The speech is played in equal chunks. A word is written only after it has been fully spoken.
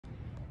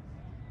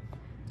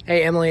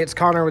Hey Emily, it's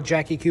Connor with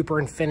Jackie Cooper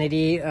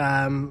Infiniti.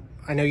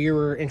 I know you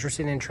were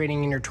interested in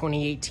trading in your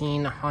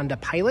 2018 Honda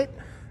Pilot.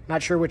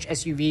 Not sure which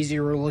SUVs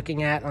you were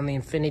looking at on the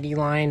Infiniti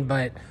line,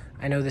 but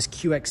I know this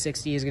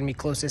QX60 is going to be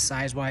closest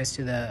size-wise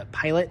to the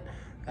Pilot.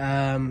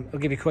 I'll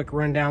give you a quick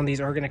rundown. These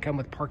are going to come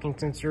with parking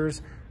sensors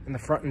in the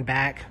front and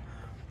back.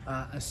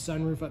 A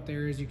sunroof up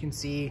there, as you can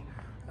see.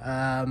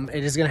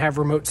 It is going to have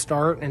remote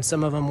start, and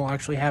some of them will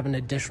actually have an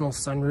additional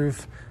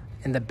sunroof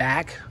in the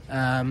back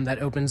that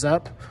opens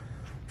up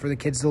for the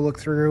kids to look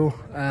through.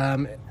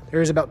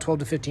 There's about $12,000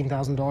 to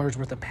 $15,000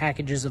 worth of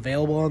packages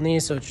available on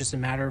these, so it's just a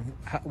matter of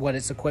what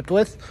it's equipped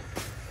with.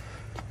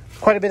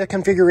 Quite a bit of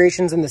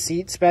configurations in the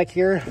seats back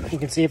here. You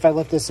can see if I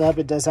lift this up,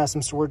 it does have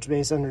some storage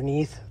space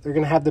underneath. They're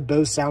going to have the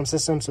Bose sound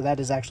system, so that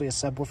is actually a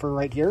subwoofer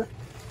right here.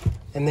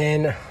 And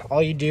then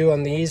all you do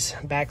on these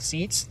back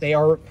seats, they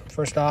are,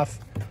 first off,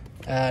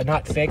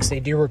 not fixed. They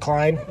do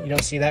recline. You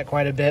don't see that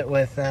quite a bit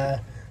with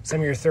some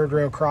of your third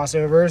row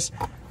crossovers.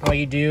 All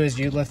you do is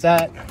you lift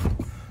that,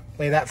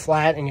 lay that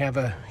flat, and you have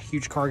a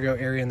huge cargo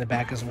area in the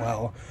back as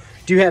well.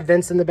 Do have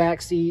vents in the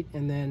back seat,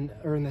 and then,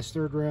 or in this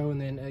third row, and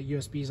then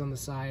USBs on the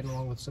side,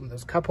 along with some of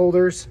those cup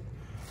holders.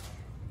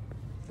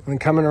 And then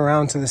coming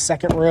around to the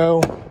second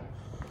row,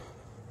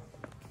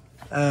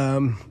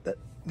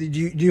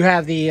 you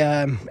have the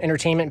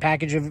entertainment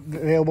package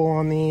available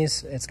on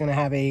these. It's going to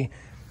have a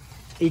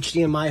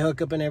HDMI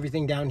hookup and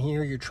everything down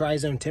here. Your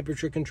tri-zone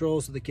temperature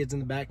control, so the kids in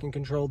the back can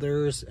control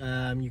theirs.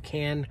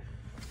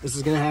 This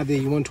is going to have the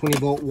 120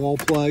 volt wall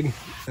plug,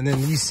 and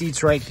then these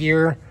seats right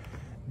here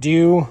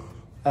do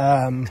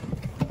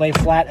lay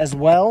flat as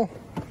well.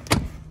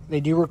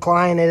 They do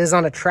recline. It is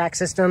on a track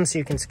system, so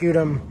you can scoot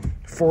them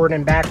forward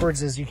and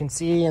backwards, as you can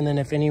see. And then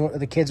if any of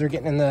the kids are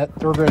getting in the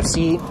third row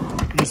seat,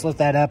 you just lift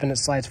that up and it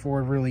slides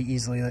forward really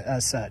easily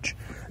as such.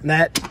 And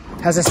that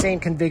has the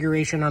same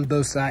configuration on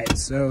both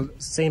sides, so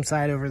same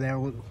side over there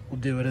will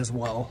do it as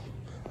well.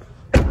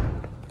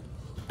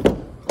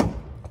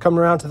 Coming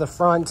around to the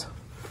front,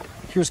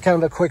 here's kind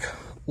of a quick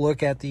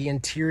look at the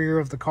interior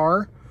of the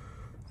car.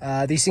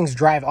 These things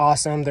drive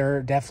awesome.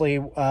 They're definitely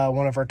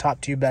one of our top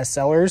 2 best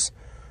sellers.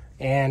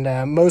 And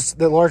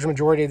the large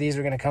majority of these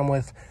are going to come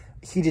with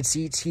heated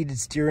seats, heated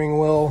steering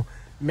wheel,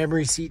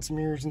 memory seats,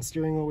 mirrors, and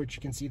steering wheel, which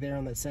you can see there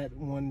on that set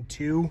 1,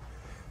 2.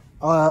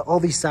 All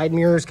these side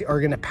mirrors are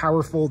going to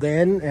power fold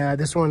in.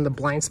 This one, the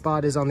blind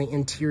spot is on the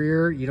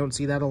interior. You don't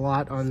see that a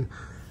lot on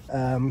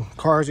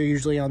cars, are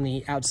usually on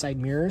the outside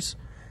mirrors.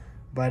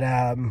 But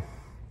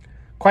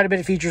quite a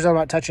bit of features I'm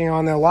not touching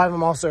on. A lot of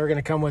them also are going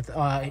to come with,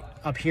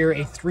 up here,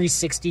 a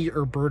 360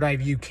 or bird eye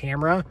view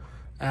camera.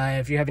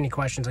 If you have any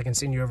questions, I can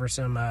send you over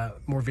some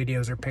more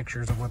videos or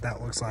pictures of what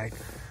that looks like.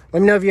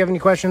 Let me know if you have any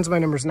questions. My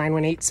number is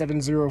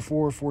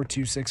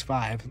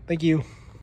 918-704-4265. Thank you.